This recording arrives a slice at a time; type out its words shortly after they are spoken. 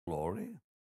glory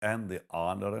and the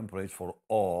honor and praise for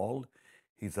all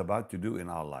He's about to do in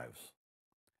our lives.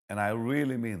 And I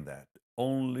really mean that.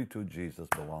 Only to Jesus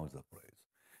belongs the praise.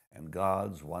 And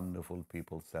God's wonderful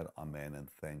people said, Amen and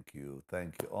thank you.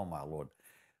 Thank you. Oh, my Lord.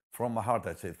 From my heart,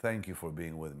 I say thank you for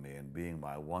being with me and being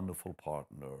my wonderful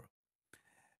partner.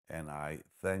 And I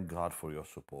thank God for your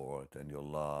support and your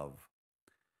love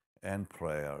and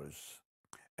prayers.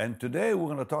 And today we're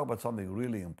going to talk about something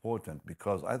really important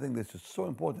because I think this is so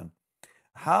important.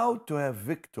 How to have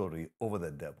victory over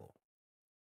the devil.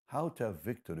 How to have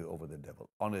victory over the devil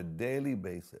on a daily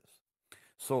basis.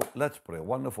 So let's pray.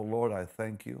 Wonderful Lord, I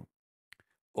thank you.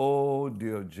 Oh,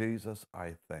 dear Jesus,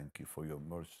 I thank you for your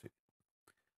mercy.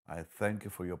 I thank you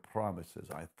for your promises.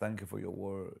 I thank you for your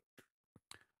word.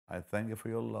 I thank you for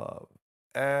your love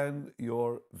and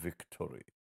your victory.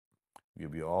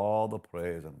 Give you all the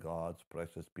praise, and God's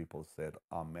precious people said,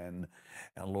 Amen.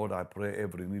 And Lord, I pray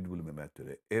every need will be met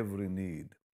today. Every need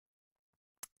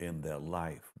in their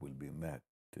life will be met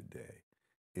today.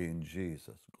 In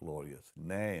Jesus' glorious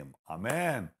name.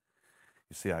 Amen.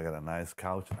 You see, I got a nice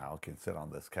couch now. I can sit on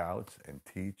this couch and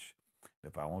teach.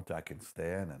 If I want to, I can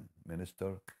stand and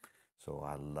minister. So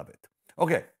I love it.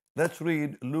 Okay, let's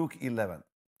read Luke 11.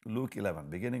 Luke 11,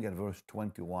 beginning at verse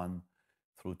 21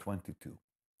 through 22.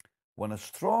 When a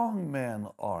strong man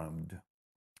armed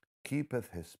keepeth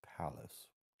his palace,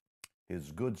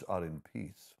 his goods are in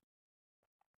peace.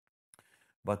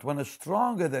 But when a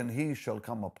stronger than he shall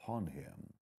come upon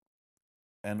him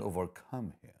and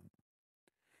overcome him,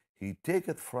 he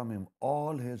taketh from him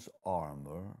all his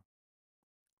armor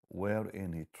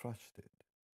wherein he trusted,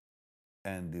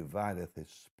 and divideth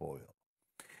his spoil.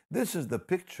 This is the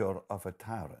picture of a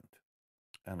tyrant,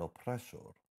 an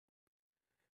oppressor.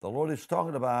 The Lord is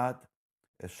talking about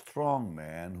a strong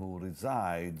man who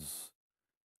resides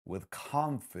with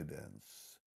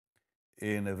confidence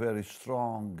in a very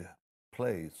strong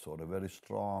place or a very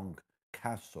strong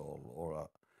castle or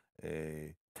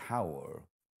a tower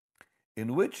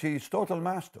in which he is total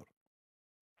master.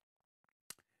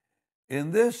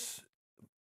 In this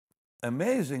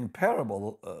amazing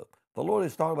parable, the Lord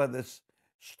is talking about this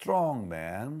strong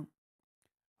man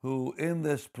who in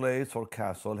this place or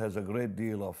castle has a great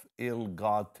deal of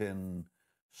ill-gotten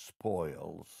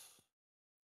spoils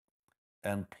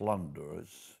and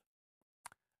plunders.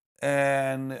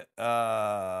 And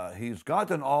he's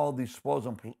gotten all these spoils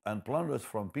and plunders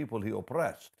from people he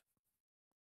oppressed.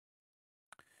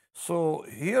 So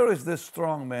here is this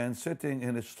strong man sitting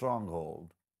in his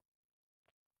stronghold,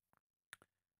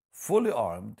 fully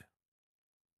armed,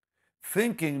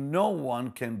 thinking no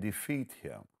one can defeat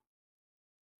him.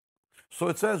 So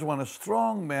it says, when a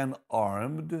strong man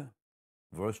armed,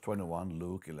 verse 21,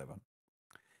 Luke 11,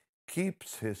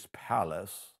 keeps his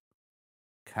palace,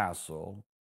 castle,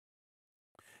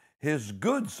 his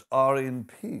goods are in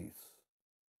peace.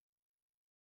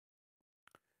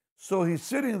 So he's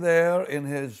sitting there in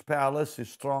his palace, his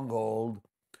stronghold,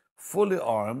 fully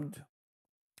armed,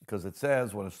 because it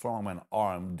says when a strong man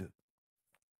armed,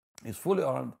 he's fully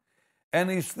armed, and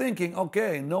he's thinking,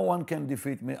 okay, no one can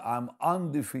defeat me, I'm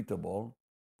undefeatable,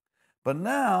 but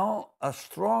now a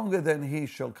stronger than he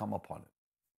shall come upon him.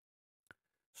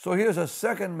 So here's a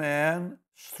second man,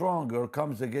 stronger,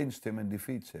 comes against him and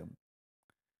defeats him.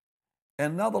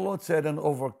 And now the Lord said, and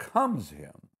overcomes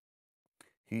him.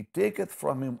 He taketh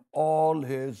from him all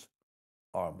his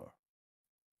armor.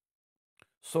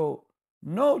 So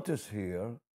notice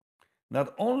here,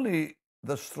 not only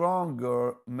the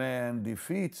stronger man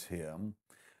defeats him,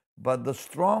 but the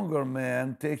stronger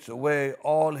man takes away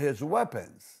all his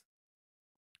weapons,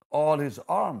 all his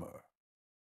armor.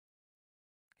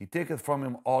 He taketh from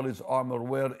him all his armor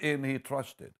wherein he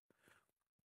trusted,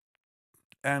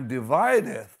 and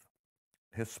divideth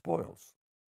his spoils.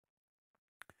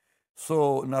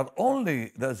 So not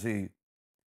only does he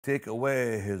take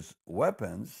away his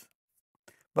weapons,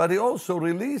 but he also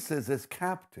releases his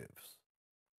captives.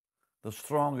 The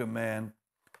stronger man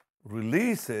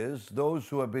releases those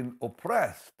who have been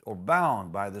oppressed or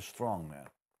bound by the strong man.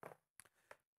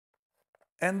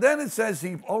 And then it says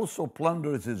he also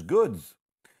plunders his goods.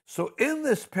 So in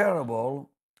this parable,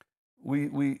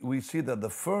 we see that the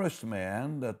first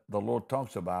man that the Lord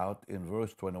talks about in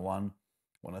verse 21,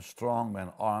 when a strong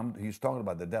man armed, he's talking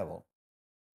about the devil.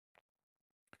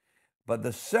 But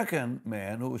the second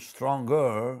man who is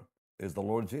stronger is the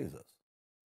Lord Jesus.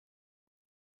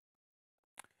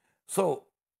 So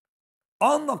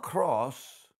on the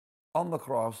cross,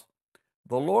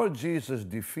 the Lord Jesus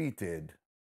defeated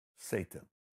Satan.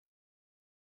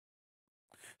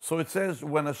 So it says,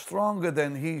 when a stronger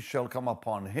than he shall come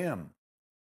upon him.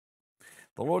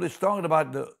 The Lord is talking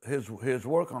about his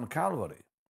work on Calvary.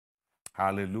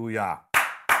 Hallelujah.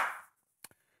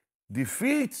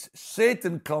 Defeats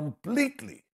Satan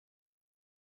completely.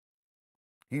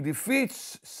 He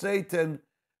defeats Satan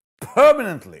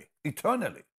permanently,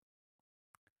 eternally.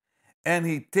 And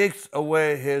he takes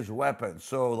away his weapons.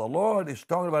 So the Lord is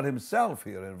talking about himself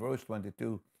here in verse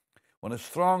 22. When a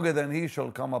stronger than he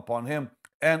shall come upon him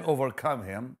and overcome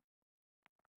him,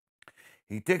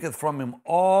 he taketh from him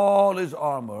all his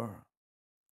armor,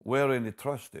 wherein he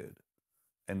trusted,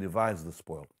 and divides the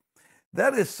spoil.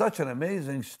 That is such an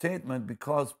amazing statement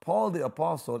because Paul the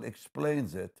Apostle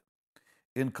explains it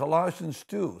in Colossians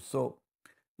 2. So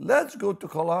let's go to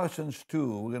Colossians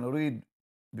 2. We're going to read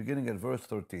beginning at verse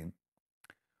 13,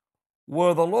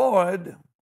 where the Lord,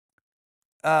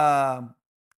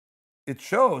 it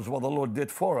shows what the Lord did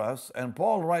for us. And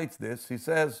Paul writes this. He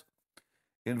says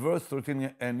in verse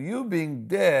 13, and you being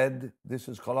dead, this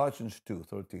is Colossians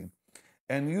 2:13,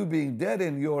 and you being dead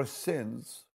in your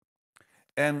sins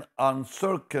and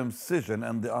uncircumcision,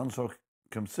 and the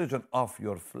uncircumcision of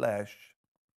your flesh,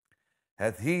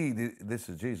 hath he, this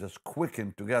is Jesus,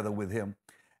 quickened together with him,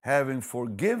 having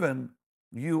forgiven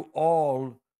you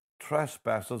all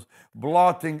trespasses,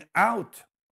 blotting out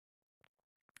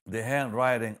the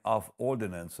handwriting of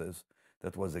ordinances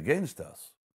that was against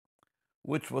us,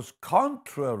 which was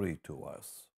contrary to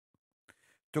us,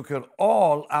 took it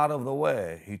all out of the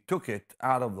way. He took it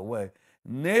out of the way,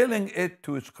 nailing it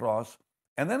to his cross.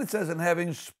 And then it says, and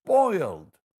having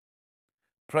spoiled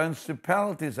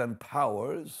principalities and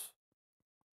powers,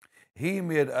 he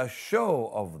made a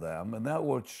show of them. And that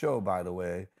word show, by the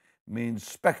way, means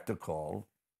spectacle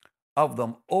of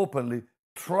them openly,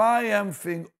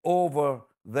 triumphing over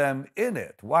them in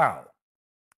it. Wow.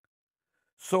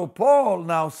 So Paul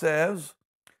now says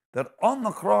that on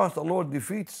the cross, the Lord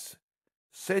defeats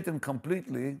Satan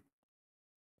completely,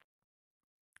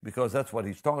 because that's what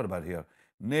he's talking about here,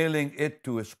 nailing it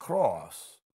to his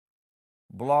cross,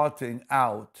 blotting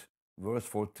out, verse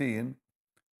 14,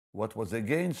 what was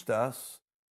against us,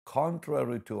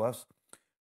 contrary to us,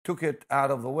 took it out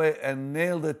of the way and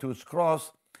nailed it to his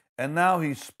cross, and now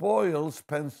he spoils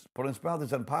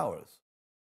principalities and powers.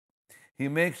 He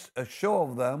makes a show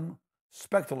of them,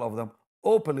 spectacle of them,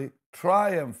 openly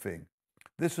triumphing.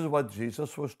 This is what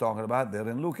Jesus was talking about there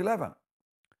in Luke 11.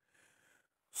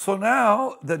 So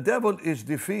now the devil is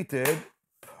defeated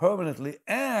permanently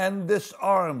and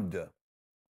disarmed.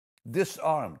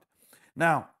 Disarmed.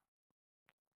 Now,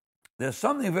 there's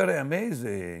something very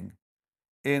amazing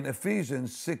in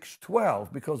Ephesians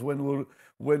 6:12, because when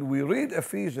we read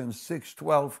Ephesians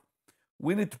 6:12,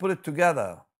 we need to put it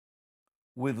together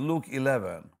with Luke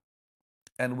 11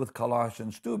 and with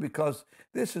Colossians 2, because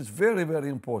this is very, very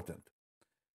important.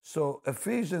 So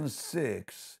Ephesians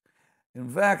 6, in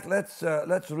fact, let's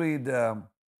read. I'm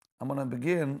going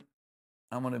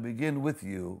to begin with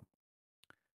you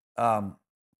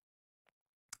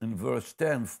in verse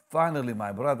 10. Finally,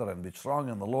 my brethren, be strong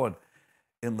in the Lord,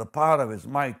 in the power of his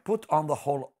might. Put on the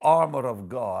whole armor of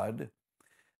God,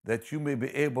 that you may be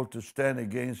able to stand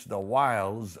against the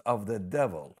wiles of the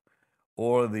devil,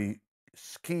 or the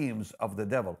schemes of the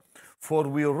devil. For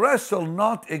we wrestle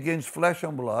not against flesh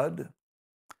and blood,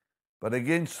 but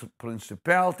against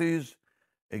principalities,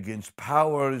 against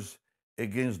powers,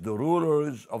 against the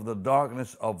rulers of the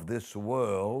darkness of this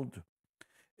world,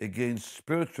 against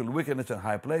spiritual wickedness in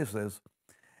high places.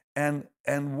 And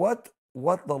what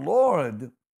the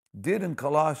Lord did in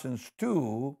Colossians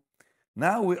 2,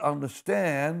 now we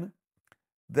understand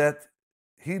that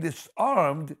he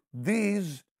disarmed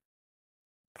these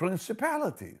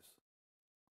principalities.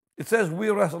 It says we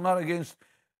wrestle not against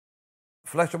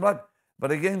flesh and blood,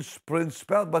 but against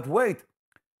principalities. But wait,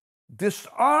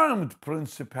 disarmed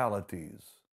principalities,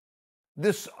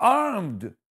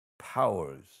 disarmed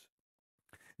powers,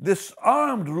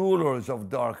 disarmed rulers of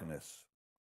darkness,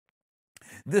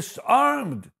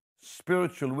 disarmed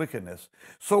spiritual wickedness.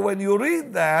 So when you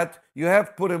read that, you have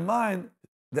to put in mind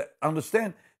that,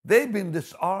 understand, they've been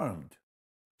disarmed.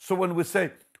 So when we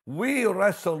say, we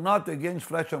wrestle not against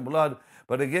flesh and blood,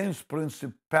 but against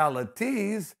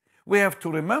principalities, we have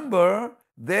to remember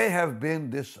they have been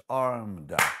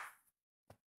disarmed.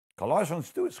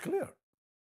 Colossians 2 is clear.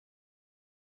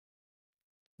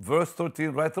 Verse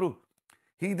 13, right through.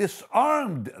 He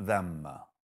disarmed them.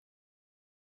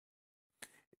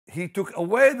 He took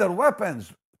away their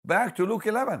weapons. Back to Luke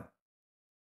 11.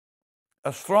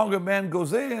 A stronger man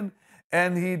goes in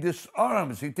and he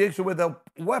disarms. He takes away the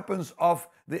weapons of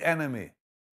the enemy.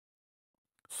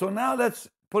 So now let's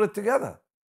put it together.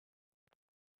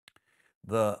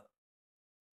 The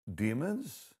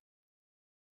demons,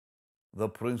 the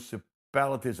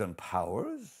principalities and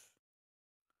powers,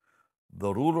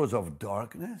 the rulers of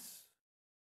darkness,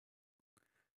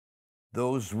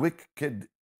 those wicked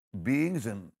beings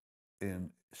in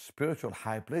spiritual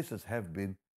high places have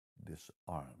been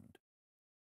disarmed.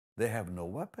 They have no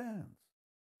weapons.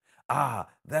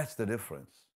 That's the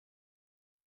difference.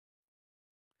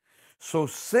 So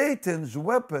Satan's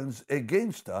weapons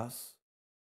against us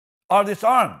are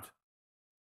disarmed.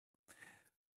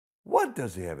 What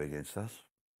does he have against us?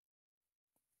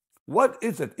 What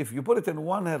is it? If you put it in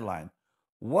one headline,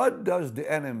 what does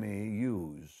the enemy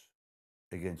use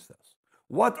against us?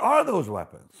 What are those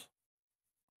weapons?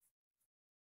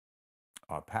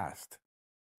 Our past.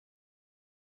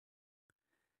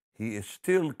 He is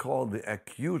still called the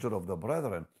accuser of the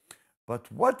brethren.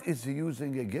 But what is he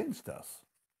using against us?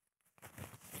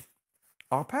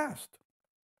 Our past.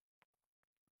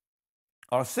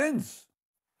 Our sins.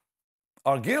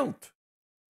 Our guilt.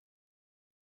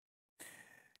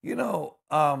 You know,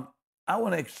 I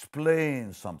want to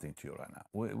explain something to you right now.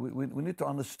 We need to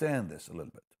understand this a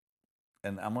little bit.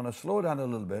 And I'm going to slow down a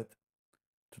little bit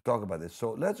to talk about this.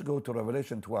 So let's go to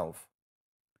Revelation 12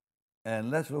 and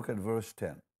let's look at verse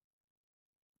 10.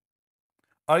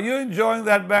 Are you enjoying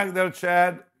that back there,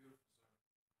 Chad?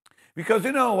 Because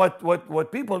you know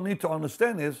what people need to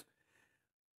understand is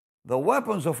the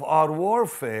weapons of our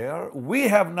warfare, we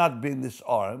have not been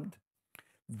disarmed.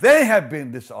 They have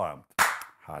been disarmed.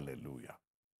 Hallelujah.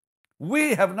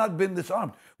 We have not been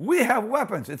disarmed. We have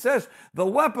weapons. It says the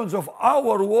weapons of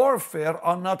our warfare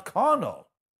are not carnal.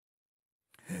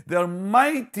 They're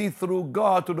mighty through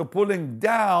God to the pulling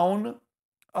down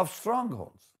of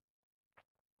strongholds,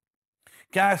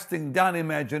 casting down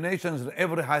imaginations and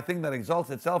every high thing that exalts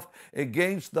itself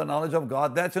against the knowledge of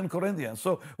God. That's in Corinthians.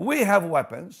 So we have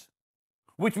weapons,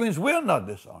 which means we're not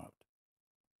disarmed.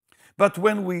 But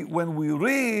when we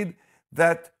read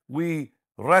that we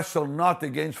wrestle not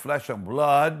against flesh and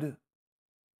blood,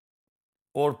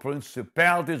 or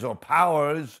principalities, or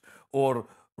powers, or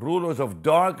rulers of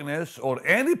darkness, or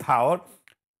any power,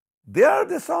 they are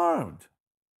disarmed.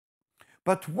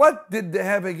 But what did they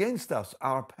have against us?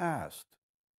 Our past.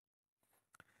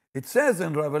 It says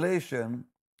in Revelation,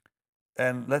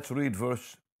 and let's read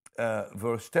verse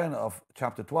 10 of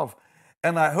chapter 12,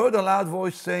 and I heard a loud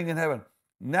voice saying in heaven,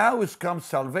 now is come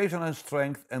salvation and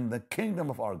strength and the kingdom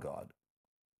of our God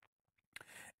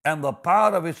and the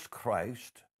power of his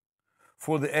Christ,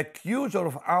 for the accuser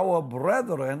of our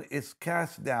brethren is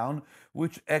cast down,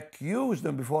 which accused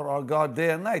them before our God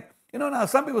day and night. You know, now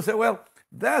some people say, well,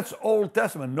 that's Old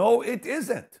Testament. No, it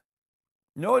isn't.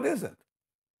 No, it isn't.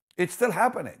 It's still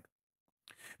happening.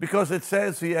 Because it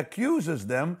says he accuses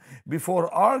them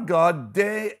before our God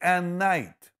day and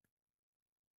night.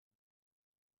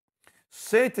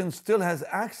 Satan still has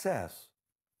access.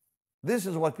 This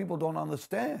is what people don't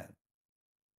understand.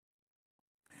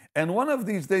 And one of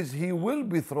these days, he will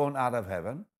be thrown out of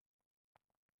heaven.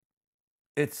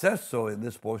 It says so in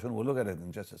this portion. We'll look at it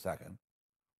in just a second.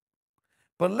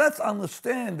 But let's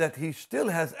understand that he still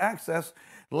has access,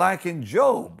 like in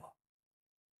Job.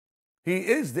 He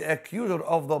is the accuser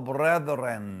of the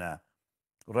brethren,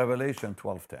 Revelation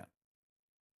 12:10,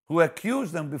 who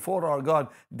accused them before our God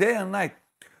day and night.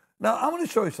 Now, I'm going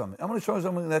to show you something. I'm going to show you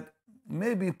something that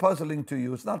may be puzzling to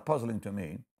you. It's not puzzling to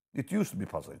me. It used to be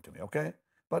puzzling to me, okay?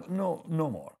 But no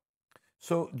more.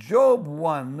 So Job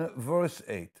 1, verse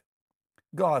 8,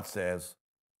 God says,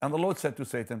 and the Lord said to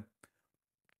Satan,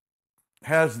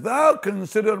 hast thou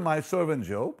considered my servant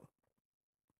Job?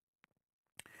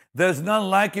 There's none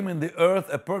like him in the earth,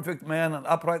 a perfect man, an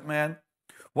upright man,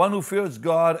 one who fears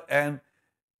God and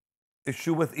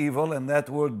escheweth evil. And that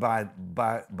word, by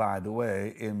the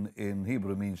way, in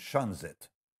Hebrew means shuns it.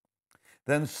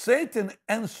 Then Satan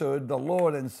answered the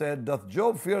Lord and said, doth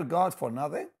Job fear God for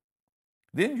nothing?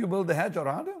 Didn't you build a hedge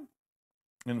around him?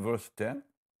 In verse 10.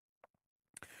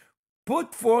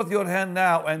 Put forth your hand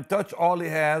now and touch all he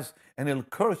has, and he'll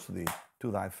curse thee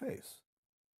to thy face.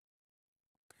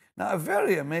 Now, a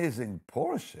very amazing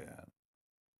portion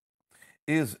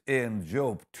is in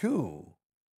Job 2,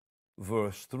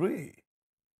 verse 3,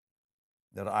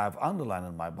 that I've underlined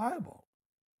in my Bible,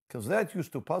 because that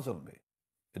used to puzzle me.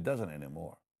 It doesn't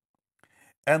anymore.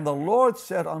 And the Lord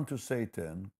said unto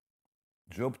Satan,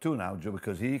 Job 2 now,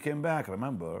 because he came back,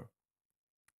 remember,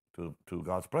 to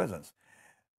God's presence.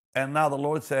 And now the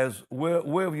Lord says, where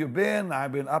have you been?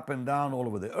 I've been up and down all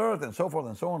over the earth, and so forth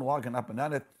and so on, walking up and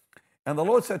down it. And the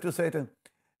Lord said to Satan,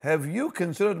 have you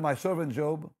considered my servant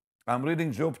Job? I'm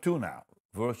reading Job 2 now,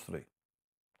 verse 3.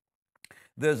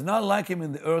 There's none like him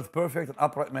in the earth, perfect and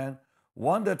upright man,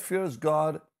 one that fears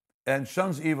God and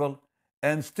shuns evil.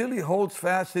 and still he holds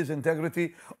fast his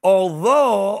integrity,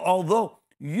 although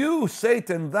you,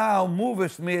 Satan, thou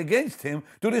movest me against him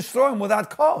to destroy him without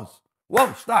cause.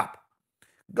 Whoa, stop.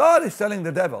 God is telling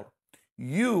the devil,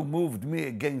 you moved me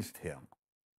against him.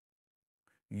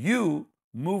 You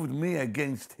moved me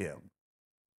against him.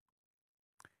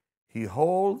 He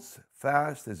holds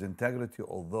fast his integrity,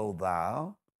 although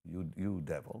thou, you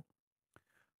devil,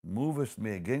 movest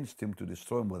me against him to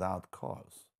destroy him without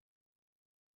cause.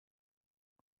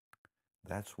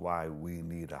 That's why we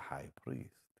need a high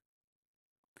priest.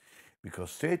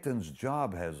 Because Satan's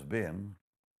job has been,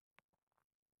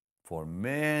 for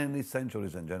many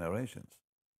centuries and generations,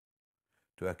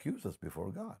 to accuse us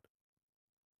before God.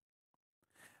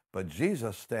 But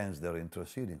Jesus stands there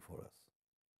interceding for us,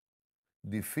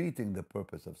 defeating the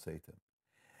purpose of Satan.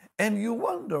 And you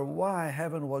wonder why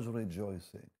heaven was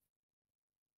rejoicing.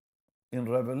 In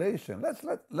Revelation,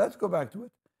 let's go back to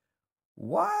it.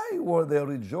 Why were they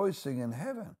rejoicing in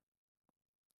heaven?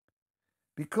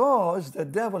 Because the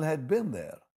devil had been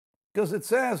there. Because it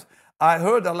says, I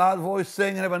heard a loud voice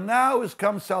saying in heaven, now is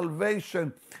come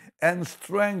salvation and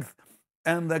strength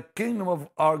and the kingdom of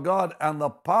our God and the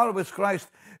power of his Christ,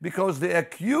 because the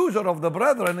accuser of the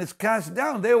brethren is cast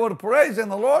down. They were praising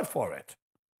the Lord for it.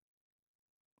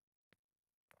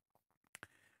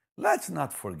 Let's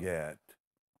not forget,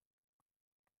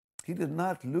 he did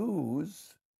not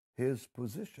lose his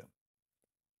position.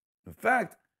 In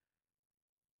fact,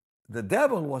 the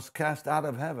devil was cast out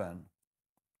of heaven.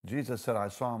 Jesus said, I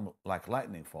saw him like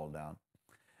lightning fall down.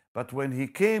 But when he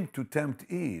came to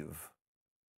tempt Eve,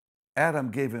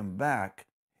 Adam gave him back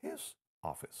his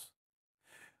office.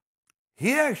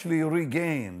 He actually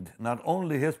regained not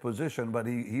only his position, but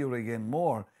he regained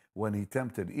more when he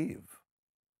tempted Eve.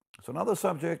 It's another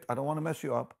subject. I don't want to mess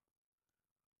you up.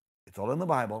 It's all in the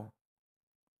Bible.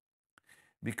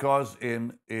 Because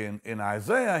in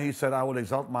Isaiah, he said, I will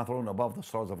exalt my throne above the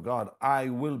stars of God. I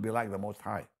will be like the Most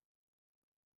High.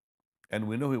 And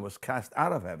we know he was cast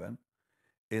out of heaven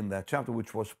in that chapter,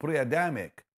 which was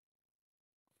pre-Adamic.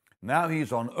 Now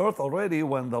he's on earth already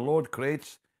when the Lord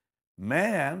creates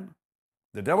man.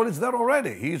 The devil is there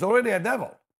already. He's already a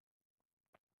devil.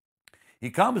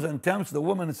 He comes and tempts the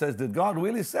woman and says, did God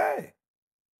really say?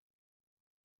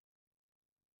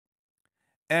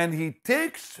 And he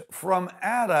takes from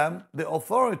Adam the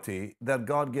authority that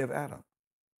God gave Adam,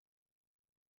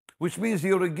 which means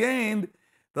he regained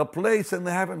the place in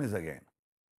the heavens again.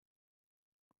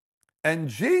 And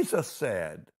Jesus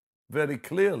said very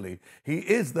clearly, he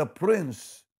is the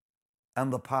prince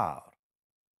and the power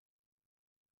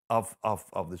of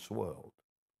this world.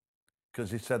 Because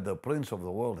he said, the prince of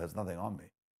the world has nothing on me.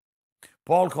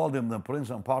 Paul called him the prince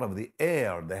and power of the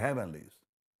air, the heavenlies.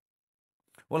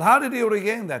 Well, how did he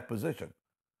regain that position?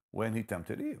 When he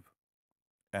tempted Eve.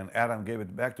 And Adam gave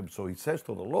it back to him. So he says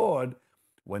to the Lord,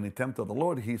 when he tempted the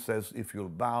Lord, he says, if you'll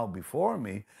bow before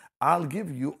me, I'll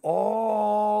give you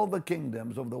all the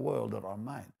kingdoms of the world that are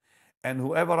mine. And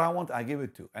whoever I want, I give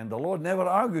it to. And the Lord never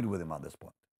argued with him on this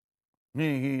point.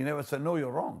 He never said, no,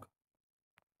 you're wrong.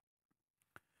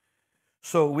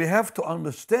 So we have to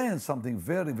understand something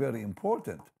very, very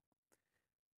important.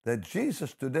 That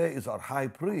Jesus today is our high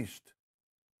priest.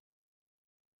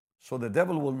 So the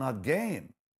devil will not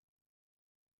gain.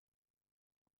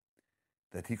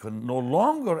 That he can no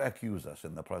longer accuse us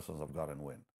in the presence of God and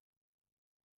win.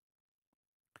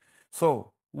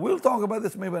 So we'll talk about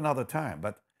this maybe another time,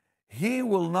 but he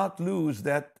will not lose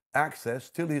that access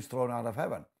till he's thrown out of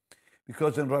heaven.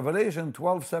 Because in Revelation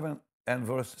 12:7 and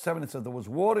verse 7, it says there was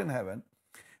war in heaven.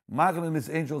 Michael and his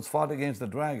angels fought against the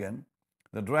dragon.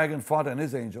 The dragon fought and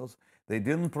his angels. They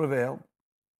didn't prevail.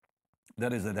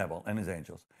 That is the devil and his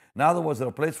angels. Neither was there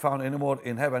a place found anymore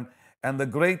in heaven, and the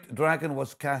great dragon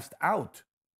was cast out.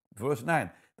 Verse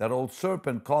 9, that old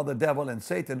serpent called the devil and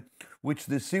Satan, which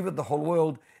deceiveth the whole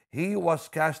world, he was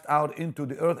cast out into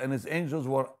the earth, and his angels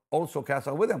were also cast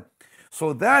out with him.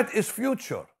 So that is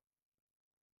future.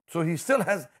 So he still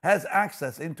has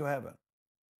access into heaven.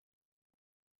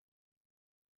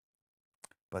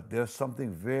 But there's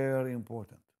something very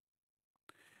important.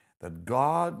 That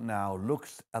God now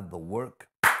looks at the work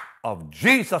of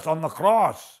Jesus on the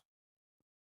cross.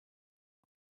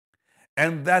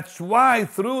 And that's why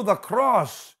through the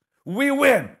cross we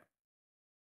win.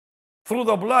 Through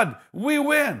the blood we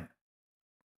win.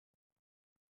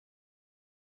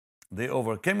 They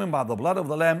overcame him by the blood of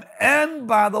the Lamb and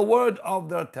by the word of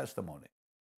their testimony.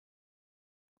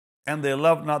 And they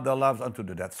loved not their lives unto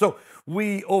the death. So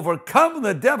we overcome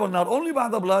the devil not only by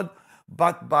the blood,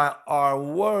 but by our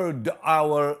word,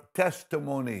 our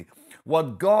testimony.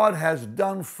 What God has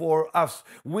done for us.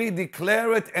 We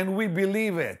declare it and we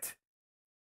believe it.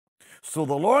 So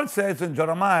the Lord says in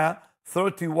Jeremiah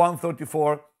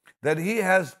 31:34 that He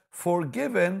has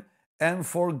forgiven and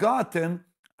forgotten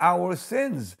our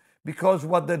sins, because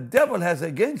what the devil has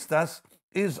against us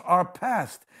is our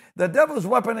past. The devil's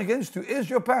weapon against you is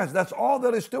your past. That's all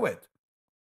there is to it.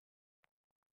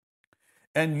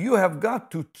 And you have got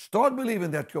to start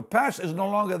believing that your past is no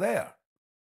longer there.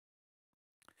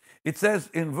 It says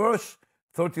in verse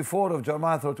 34 of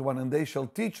Jeremiah 31, and they shall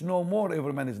teach no more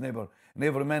every man his neighbor, and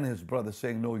every man his brother,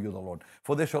 saying, know you the Lord.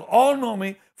 For they shall all know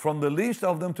me, from the least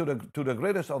of them to the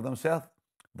greatest of them, saith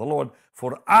the Lord.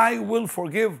 For I will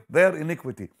forgive their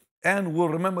iniquity, and will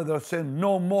remember their sin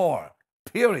no more.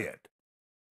 Period.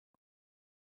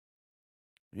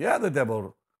 Yeah, the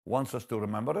devil wants us to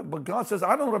remember it, but God says,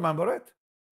 I don't remember it.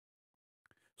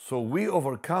 So we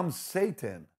overcome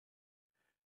Satan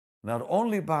not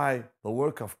only by the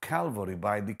work of Calvary,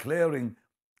 by declaring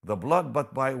the blood,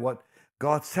 but by what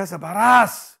God says about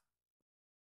us.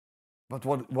 But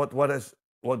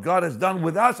what God has done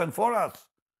with us and for us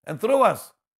and through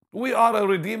us. We are a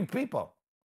redeemed people.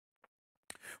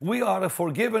 We are a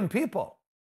forgiven people.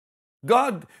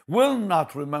 God will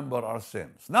not remember our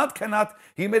sins.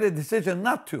 He made a decision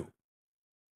not to.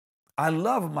 I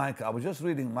love Micah. I was just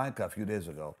reading Micah a few days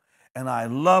ago, and I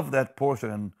love that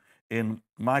portion in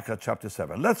Micah chapter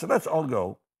 7. Let's all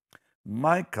go.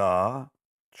 Micah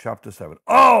chapter 7.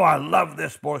 Oh, I love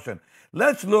this portion.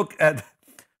 Let's look at,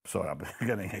 sorry, I'm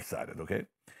getting excited, okay?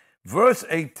 Verse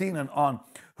 18 and on.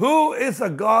 Who is a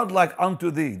God like unto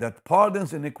thee, that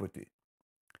pardons iniquity,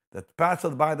 that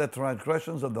passeth by the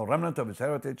transgressions of the remnant of his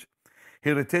heritage?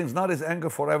 He retains not his anger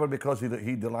forever, because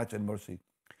he delights in mercy.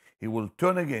 He will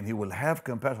turn again. He will have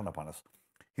compassion upon us.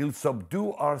 He'll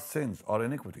subdue our sins, our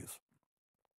iniquities.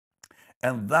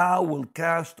 And thou wilt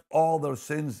cast all their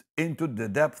sins into the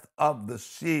depth of the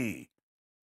sea.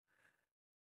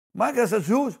 Micah says,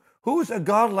 who's a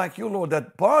God like you, Lord,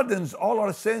 that pardons all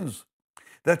our sins,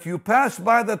 that you pass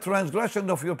by the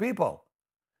transgression of your people?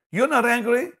 You're not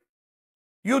angry.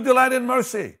 You delight in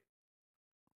mercy.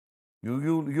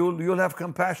 You'll have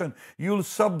compassion. You'll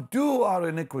subdue our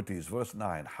iniquities. Verse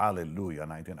 9. Hallelujah.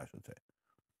 19, I should say.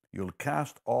 You'll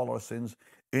cast all our sins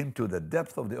into the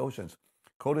depth of the oceans.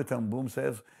 Corrie ten Boom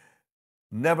says,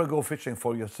 never go fishing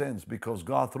for your sins, because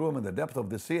God threw them in the depth of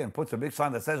the sea and puts a big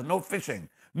sign that says, no fishing.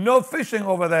 No fishing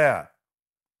over there.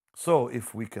 So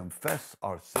if we confess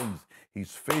our sins,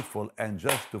 He's faithful and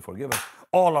just to forgive us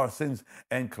all our sins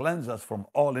and cleanse us from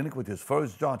all iniquities.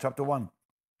 1 John chapter 1.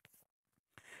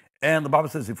 And the Bible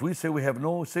says, if we say we have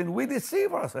no sin, we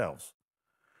deceive ourselves.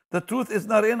 The truth is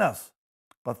not in us.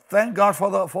 But thank God for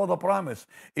the promise.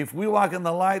 If we walk in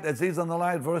the light, as He's in the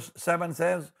light, verse 7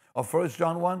 says, of 1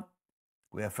 John 1,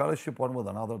 we have fellowship one with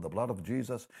another. The blood of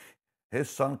Jesus,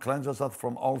 His Son, cleanses us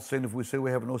from all sin. If we say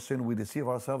we have no sin, we deceive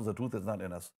ourselves. The truth is not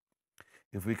in us.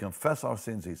 If we confess our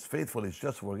sins, He's faithful. He's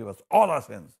just to forgive us all our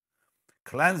sins.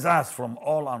 Cleanse us from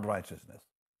all unrighteousness.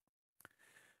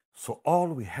 So all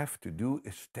we have to do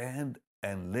is stand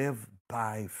and live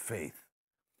by faith.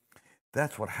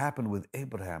 That's what happened with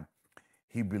Abraham.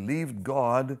 He believed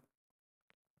God,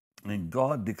 and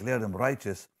God declared him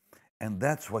righteous. And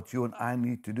that's what you and I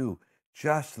need to do.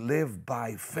 Just live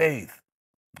by faith.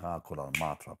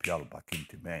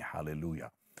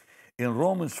 Hallelujah. In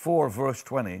Romans 4, verse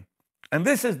 20, and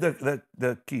this is the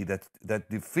key that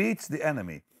defeats the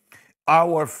enemy.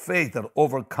 Our faith that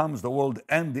overcomes the world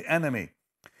and the enemy.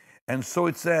 And so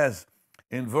it says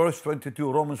in verse 22,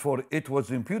 Romans 4, it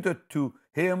was imputed to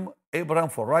him, Abraham,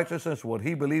 for righteousness, what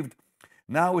he believed.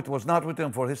 Now it was not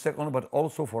written for his sake only, but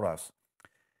also for us.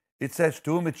 It says,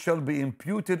 to whom it shall be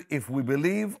imputed if we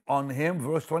believe on him,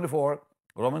 verse 24,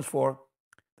 Romans 4,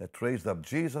 that raised up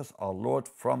Jesus, our Lord,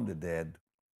 from the dead,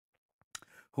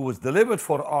 who was delivered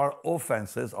for our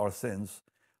offenses, our sins,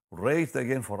 raised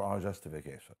again for our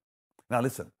justification. Now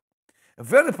listen, a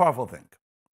very powerful thing.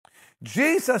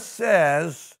 Jesus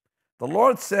says, the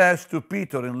Lord says to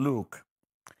Peter in Luke,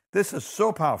 this is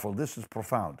so powerful, this is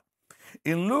profound.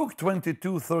 In Luke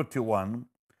 22:31,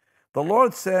 the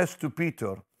Lord says to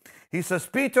Peter, He says,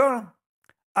 Peter,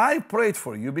 I prayed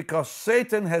for you because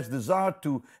Satan has desired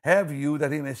to have you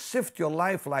that he may sift your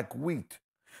life like wheat.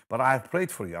 But I have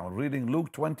prayed for you. I'm reading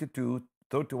Luke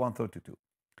 22:31-32.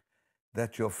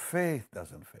 That your faith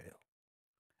doesn't fail.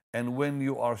 And when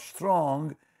you are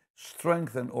strong,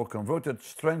 strengthen or converted,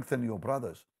 strengthen your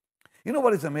brothers. You know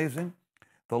what is amazing?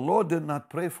 The Lord did not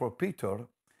pray for Peter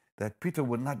that Peter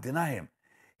would not deny him.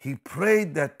 He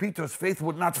prayed that Peter's faith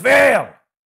would not fail.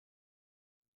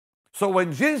 So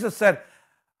when Jesus said,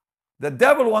 the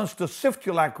devil wants to sift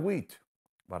you like wheat,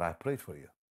 but I prayed for you,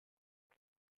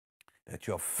 that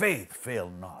your faith fail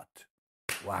not.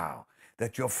 Wow.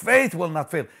 that your faith will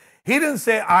not fail. He didn't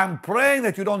say, I'm praying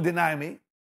that you don't deny me.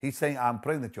 He's saying, I'm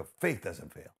praying that your faith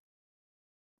doesn't fail.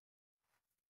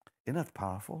 Isn't that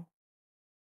powerful?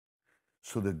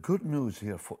 So the good news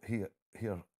here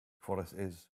for us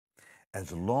is,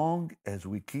 as long as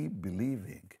we keep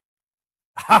believing,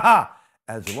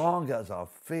 as long as our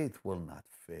faith will not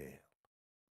fail,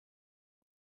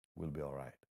 we'll be all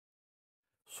right.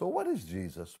 So what is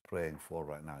Jesus praying for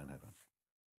right now in heaven?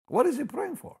 What is he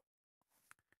praying for?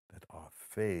 That our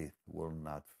faith will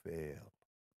not fail.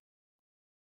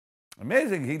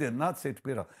 Amazing, he did not say to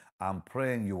Peter, I'm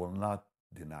praying you will not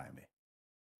deny me.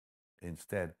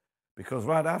 Instead, because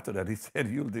right after that, he said,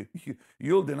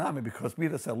 you'll deny me, because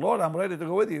Peter said, Lord, I'm ready to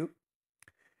go with you.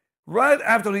 Right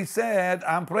after he said,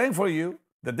 I'm praying for you,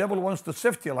 the devil wants to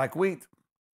sift you like wheat.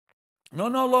 No,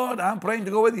 Lord, I'm praying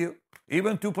to go with you,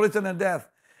 even to prison and death.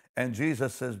 And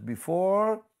Jesus says,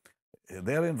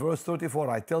 there in verse 34,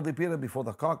 I tell thee, Peter, before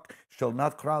the cock shall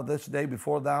not crow this day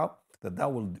before thou, that thou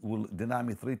will deny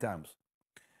me 3 times.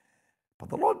 But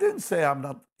the Lord didn't say, I'm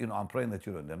praying that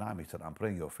you don't deny me. He said, I'm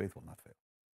praying your faith will not fail.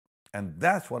 And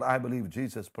that's what I believe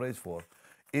Jesus prays for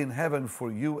in heaven for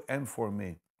you and for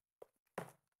me.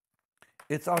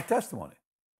 It's our testimony.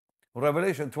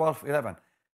 Revelation 12:11.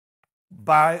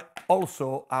 By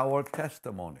also our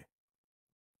testimony.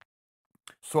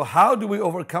 So how do we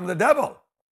overcome the devil?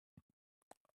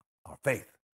 Our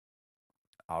faith,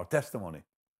 our testimony.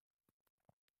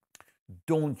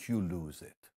 Don't you lose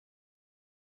it.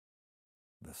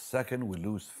 The second we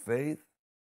lose faith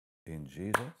in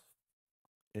Jesus,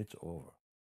 it's over.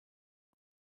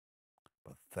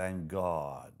 But thank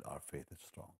God our faith is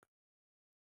strong.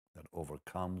 That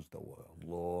overcomes the world.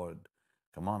 Lord,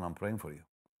 come on, I'm praying for you.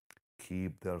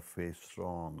 Keep their faith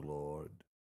strong, Lord.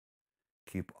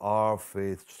 Keep our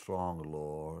faith strong,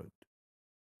 Lord.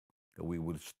 That we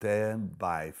will stand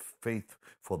by faith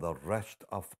for the rest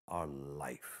of our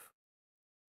life.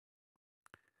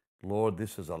 Lord,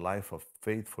 this is a life of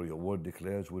faith, for your word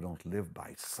declares we don't live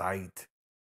by sight,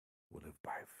 we live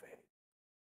by faith.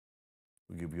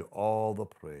 We give you all the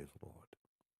praise, Lord,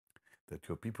 that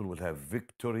your people will have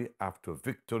victory after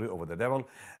victory over the devil,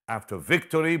 after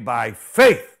victory by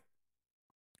faith.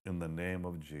 In the name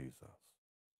of Jesus,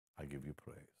 I give you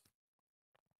praise.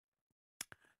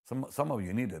 Some of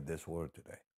you needed this word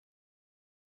today,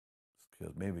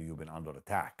 because maybe you've been under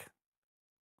attack.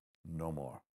 No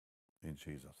more. In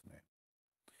Jesus' name.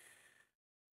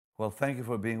 Well, thank you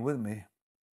for being with me.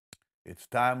 It's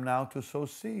time now to sow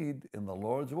seed in the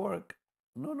Lord's work.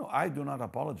 No, I do not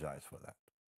apologize for that.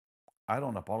 I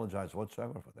don't apologize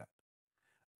whatsoever for that.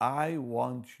 I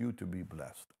want you to be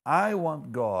blessed. I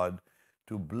want God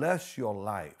to bless your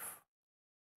life.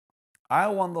 I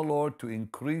want the Lord to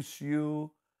increase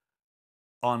you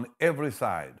on every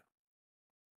side.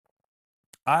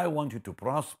 I want you to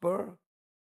prosper.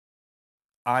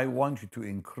 I want you to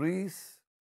increase.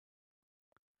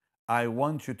 I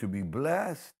want you to be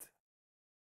blessed.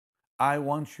 I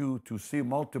want you to see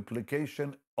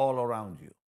multiplication all around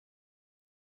you.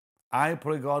 I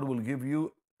pray God will give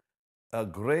you a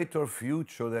greater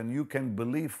future than you can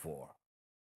believe for.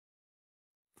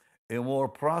 A more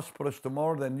prosperous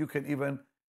tomorrow than you can even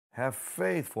have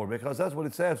faith for, because that's what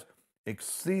it says,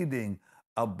 exceeding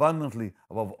abundantly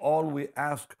above all we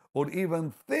ask or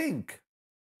even think,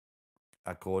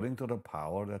 according to the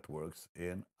power that works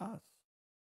in us.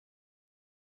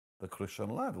 The Christian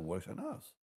life works in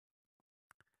us.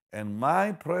 And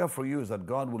my prayer for you is that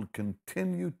God will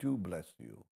continue to bless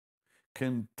you,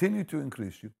 continue to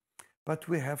increase you, but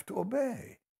we have to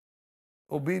obey.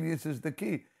 Obedience is the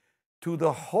key to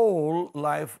the whole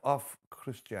life of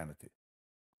Christianity.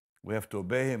 We have to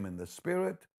obey Him in the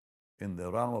Spirit, in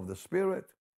the realm of the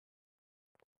Spirit.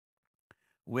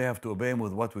 We have to obey Him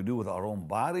with what we do with our own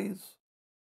bodies,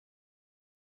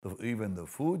 even the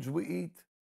foods we eat.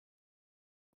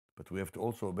 But we have to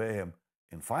also obey Him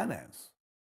in finance,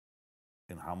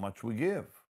 in how much we give.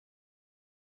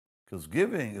 Because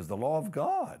giving is the law of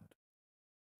God.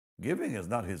 Giving is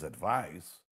not His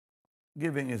advice.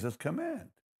 Giving is His command.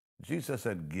 Jesus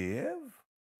said, give.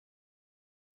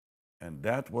 And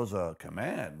that was a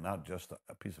command, not just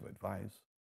a piece of advice.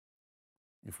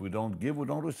 If we don't give, we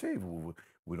don't receive.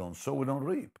 We don't sow, we don't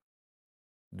reap.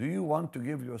 Do you want to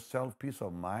give yourself peace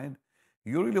of mind?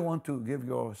 You really want to give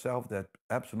yourself that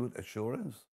absolute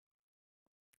assurance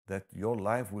that your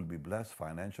life will be blessed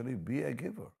financially? Be a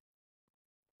giver.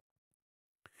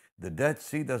 The Dead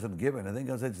Sea doesn't give anything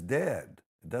because it's dead.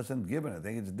 It doesn't give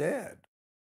anything, it's dead.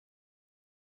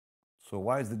 So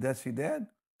why is the Dead Sea dead?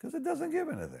 Because it doesn't give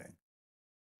anything.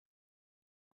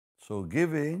 So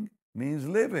giving means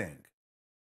living.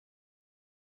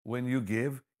 When you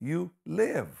give, you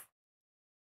live.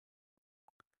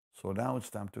 So now it's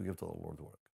time to give to the Lord's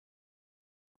work.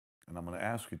 And I'm going to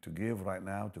ask you to give right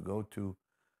now, to go to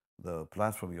the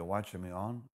platform you're watching me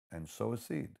on and sow a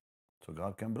seed so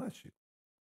God can bless you.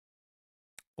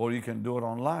 Or you can do it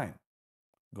online.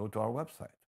 Go to our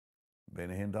website,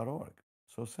 bennyhinn.org.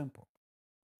 So simple.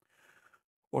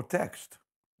 Or text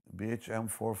BHM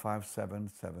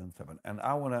 45777. And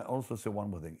I want to also say one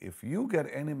more thing. If you get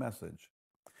any message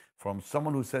from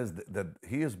someone who says that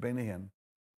he is Benny Hinn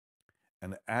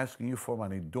and asking you for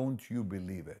money, don't you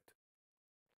believe it.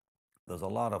 There's a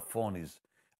lot of phonies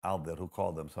out there who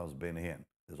call themselves Benny Hinn.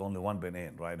 There's only one Benny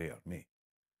Hinn right here, me.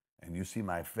 And you see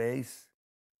my face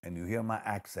and you hear my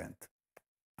accent.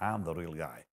 I'm the real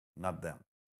guy, not them.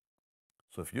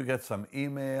 So if you get some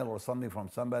email or something from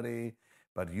somebody,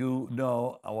 but you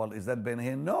know, well, is that Benny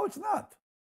Hinn? No, it's not.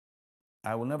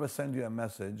 I will never send you a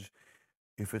message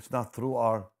if it's not through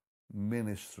our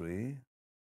ministry,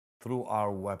 through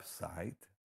our website,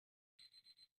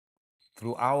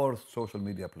 through our social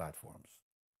media platforms.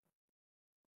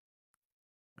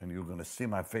 And you're going to see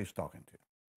my face talking to you.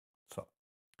 So,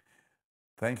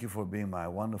 thank you for being my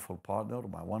wonderful partner,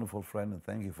 my wonderful friend, and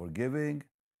thank you for giving.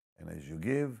 And as you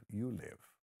give, you live.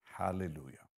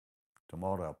 Hallelujah.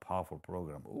 Tomorrow, a powerful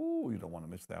program. Ooh, you don't want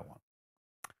to miss that one.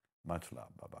 Much love.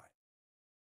 Bye-bye.